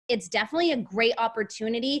it's definitely a great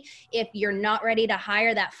opportunity if you're not ready to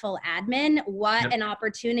hire that full admin. What an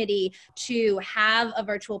opportunity to have a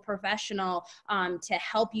virtual professional to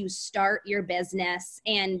help you start your business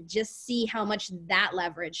and just see how much that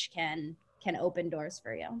leverage can open doors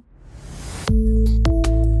for you.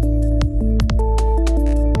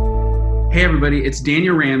 Hey everybody, it's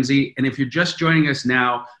Daniel Ramsey, and if you're just joining us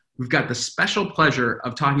now, we've got the special pleasure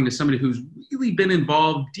of talking to somebody who's really been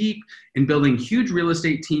involved deep in building huge real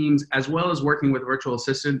estate teams as well as working with virtual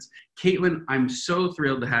assistants. Caitlyn, I'm so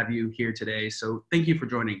thrilled to have you here today, so thank you for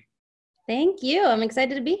joining. Thank you. I'm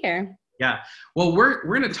excited to be here. Yeah, well, we're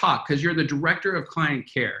going to talk because you're the director of client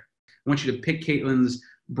care. I want you to pick Caitlyn's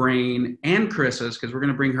brain and Carissa's because we're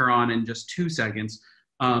going to bring her on in just 2 seconds.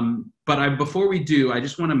 But before we do, I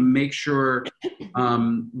just want to make sure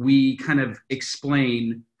we kind of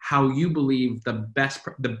explain how you believe the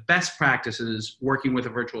best practices working with a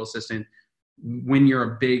virtual assistant when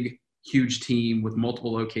you're a big, huge team with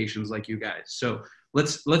multiple locations like you guys. So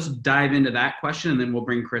let's dive into that question, and then we'll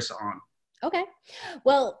bring Carissa on. Okay.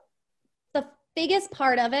 Well, the biggest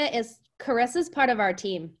part of it is Carissa's part of our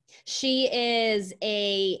team. She is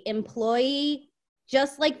a employee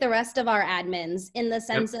just like the rest of our admins, in the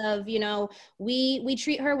sense of, you know, we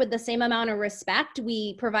treat her with the same amount of respect.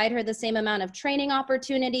 We provide her the same amount of training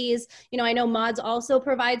opportunities. You know, I know Mods also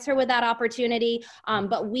provides her with that opportunity,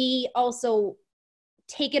 but we also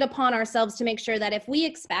take it upon ourselves to make sure that if we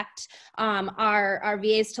expect our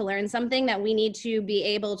VAs to learn something, that we need to be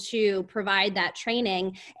able to provide that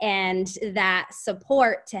training and that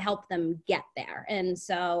support to help them get there. And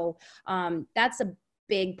so that's a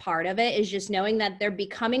big part of it, is just knowing that they're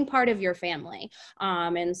becoming part of your family.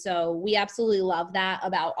 And so we absolutely love that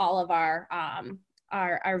about all of our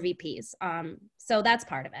VPs. So that's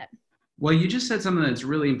part of it. Well, you just said something that's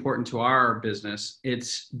really important to our business.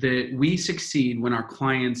 It's that we succeed when our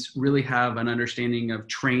clients really have an understanding of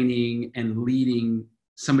training and leading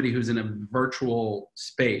somebody who's in a virtual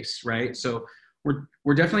space, right? So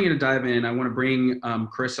we're definitely going to dive in. I want to bring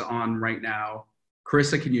Carissa on right now.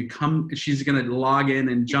 Carissa, can you come? She's going to log in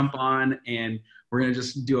and jump on, and we're going to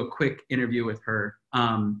just do a quick interview with her.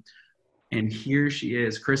 And here she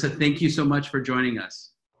is. Carissa, thank you so much for joining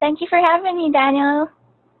us. Thank you for having me, Daniel.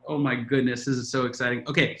 Oh my goodness, this is so exciting.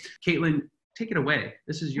 Okay, Caitlyn, take it away.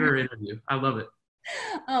 This is your interview. I love it.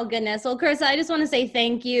 Oh goodness. Well, Carissa, I just want to say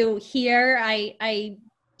thank you here. I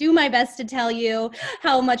do my best to tell you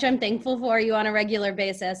how much I'm thankful for you on a regular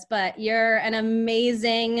basis, but you're an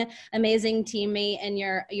amazing, amazing teammate, and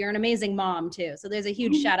you're an amazing mom too. So there's a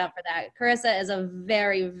huge shout out for that. Carissa is a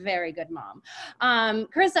very, very good mom.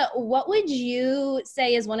 Carissa, what would you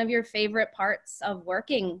say is one of your favorite parts of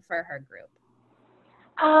working for her group?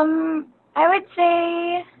 I would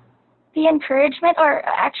say the encouragement, or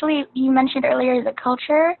actually you mentioned earlier the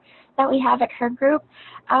culture that we have at her group.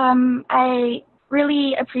 I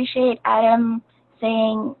really appreciate Adam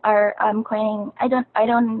saying, or coining, I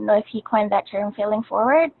don't know if he coined that term, failing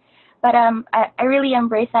forward, but I really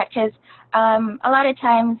embrace that, because a lot of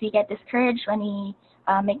times we get discouraged when we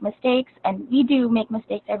make mistakes, and we do make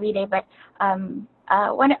mistakes every day, but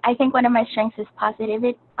I think one of my strengths is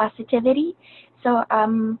positivity. So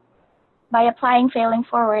by applying failing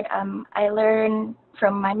forward, I learn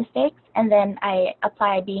from my mistakes, and then I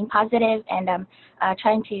apply being positive and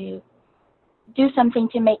trying to do something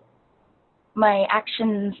to make my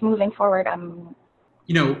actions moving forward.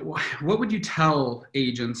 You know, what would you tell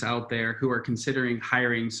agents out there who are considering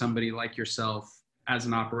hiring somebody like yourself as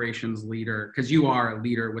an operations leader? Because you are a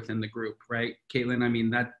leader within the group, right, Caitlyn? I mean,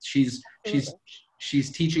 that she's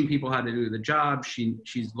teaching people how to do the job.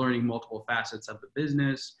 She's learning multiple facets of the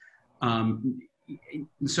business.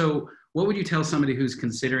 So what would you tell somebody who's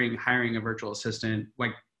considering hiring a virtual assistant,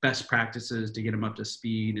 like best practices to get them up to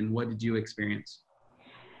speed, and what did you experience?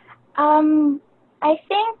 I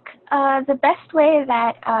think the best way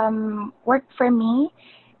that worked for me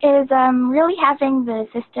is really having the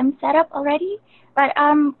system set up already. But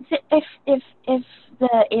if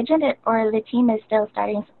the agent or the team is still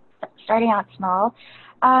starting out small,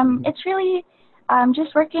 it's really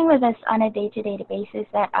just working with us on a day-to-day basis,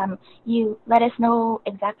 that you let us know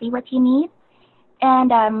exactly what you need.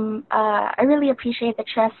 And I really appreciate the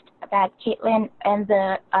trust that Caitlyn and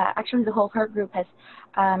actually the whole her group has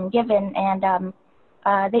given, and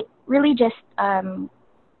they really just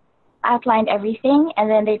outlined everything,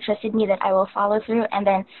 and then they trusted me that I will follow through. And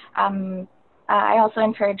then I also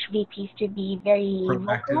encourage VPs to be very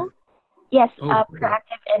vocal. Yes,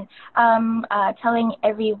 proactive, and telling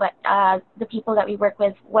the people that we work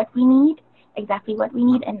with what we need, exactly what we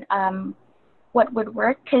need, and what would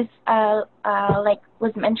work. Because like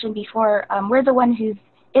was mentioned before, we're the one who's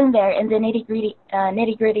in there in the nitty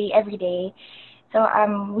gritty every day. So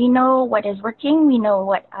we know what is working. We know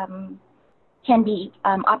what can be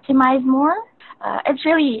optimized more. It's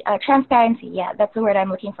really transparency. Yeah, that's the word I'm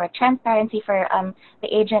looking for. Transparency for the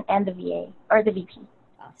agent and the VA or the VP.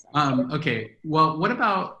 Awesome. Okay. Well, what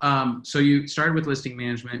about, so you started with listing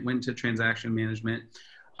management, went to transaction management.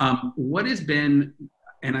 What has been,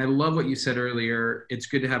 and I love what you said earlier, it's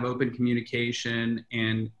good to have open communication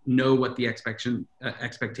and know what the expectation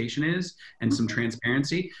is and some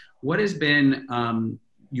transparency. What has been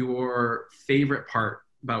your favorite part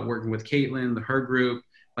about working with Caitlyn, her group?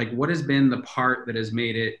 Like, what has been the part that has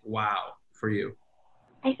made it wow for you?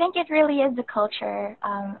 I think it really is the culture.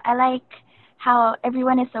 I like how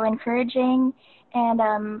everyone is so encouraging, and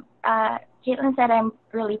Caitlyn said I'm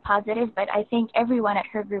really positive, but I think everyone at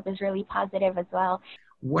her group is really positive as well.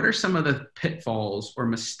 What are some of the pitfalls or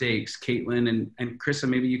mistakes, Caitlyn and Krista,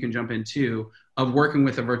 maybe you can jump in too, of working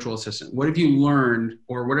with a virtual assistant? What have you learned,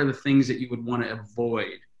 or what are the things that you would want to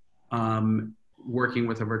avoid working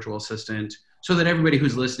with a virtual assistant, so that everybody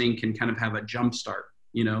who's listening can kind of have a jump start,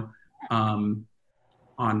 on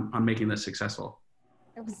making this successful?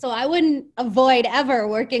 So I wouldn't avoid ever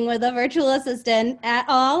working with a virtual assistant at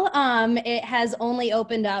all. It has only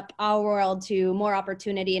opened up our world to more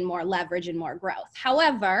opportunity and more leverage and more growth.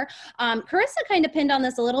 However, Carissa kind of pinned on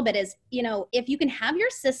this a little bit is, if you can have your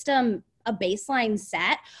system a baseline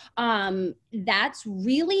set, that's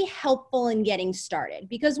really helpful in getting started,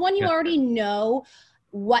 because when you already know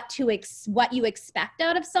what you expect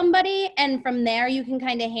out of somebody, and from there you can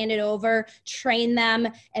kind of hand it over, train them,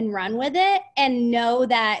 and run with it, and know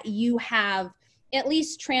that you have at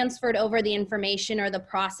least transferred over the information or the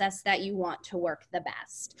process that you want to work the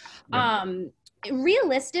best.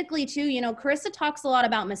 Realistically too, Carissa talks a lot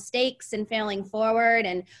about mistakes and failing forward,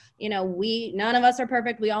 and none of us are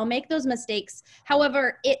perfect. We all make those mistakes.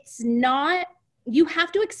 However, you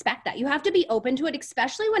have to expect that. You have to be open to it,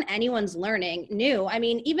 especially when anyone's learning new. I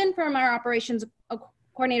mean, even from our operations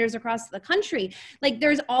coordinators across the country, like,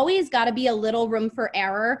 there's always got to be a little room for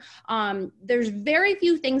error. There's very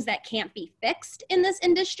few things that can't be fixed in this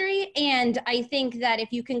industry. And I think that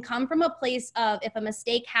if you can come from a place of, if a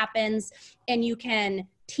mistake happens and you can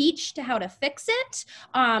teach to how to fix it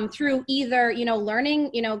through either,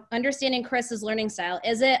 learning, understanding Chris's learning style.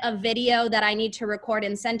 Is it a video that I need to record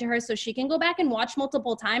and send to her so she can go back and watch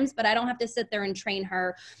multiple times, but I don't have to sit there and train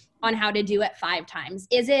her on how to do it 5 times?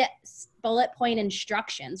 Is it bullet point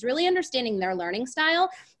instructions? Really understanding their learning style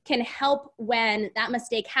can help when that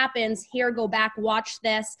mistake happens. Here, go back, watch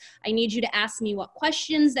this. I need you to ask me what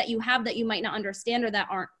questions that you have that you might not understand or that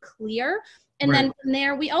aren't clear. And then from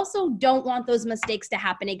there, we also don't want those mistakes to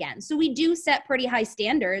happen again. So we do set pretty high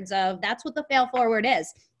standards of, that's what the fail forward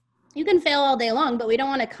is. You can fail all day long, but we don't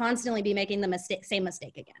want to constantly be making the same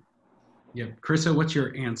mistake again. Yeah. Carissa, what's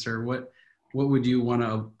your answer? What would you want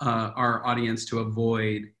our audience to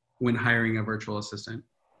avoid when hiring a virtual assistant?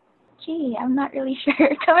 Gee, I'm not really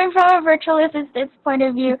sure. Coming from a virtual assistant's point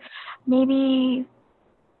of view, maybe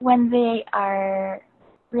when they are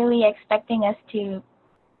really expecting us to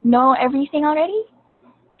know everything already,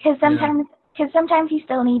 because sometimes you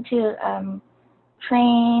still need to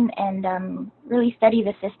train and really study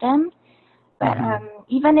the system. But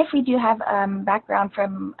even if we do have background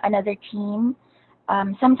from another team,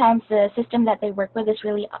 sometimes the system that they work with is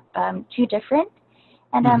really too different.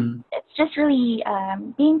 And it's just really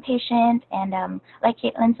being patient, and like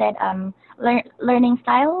Caitlyn said, learning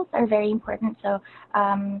styles are very important. So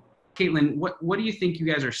Caitlyn, what do you think you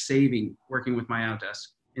guys are saving working with MyOutDesk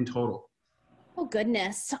in total? Oh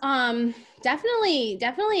goodness. Definitely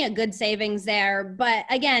a good savings there. But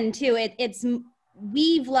again, too,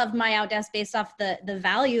 we've loved MyOutDesk based off the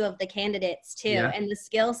value of the candidates too, and the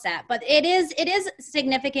skill set. But it is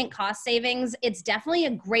significant cost savings. It's definitely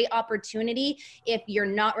a great opportunity if you're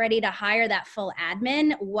not ready to hire that full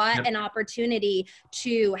admin. What an opportunity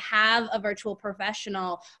to have a virtual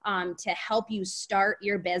professional to help you start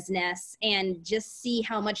your business, and just see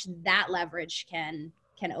how much that leverage can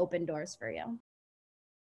open doors for you.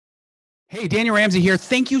 Hey, Daniel Ramsey here.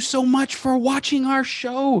 Thank you so much for watching our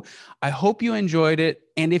show. I hope you enjoyed it.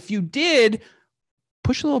 And if you did,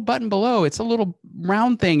 push the little button below. It's a little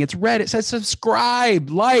round thing. It's red. It says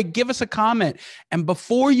subscribe, like, give us a comment. And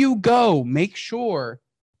before you go, make sure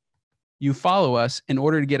you follow us in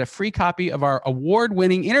order to get a free copy of our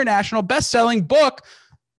award-winning international best-selling book,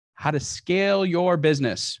 How to Scale Your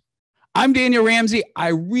Business. I'm Daniel Ramsey. I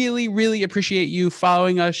really, really appreciate you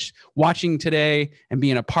following us, watching today, and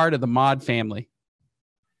being a part of the Mod family.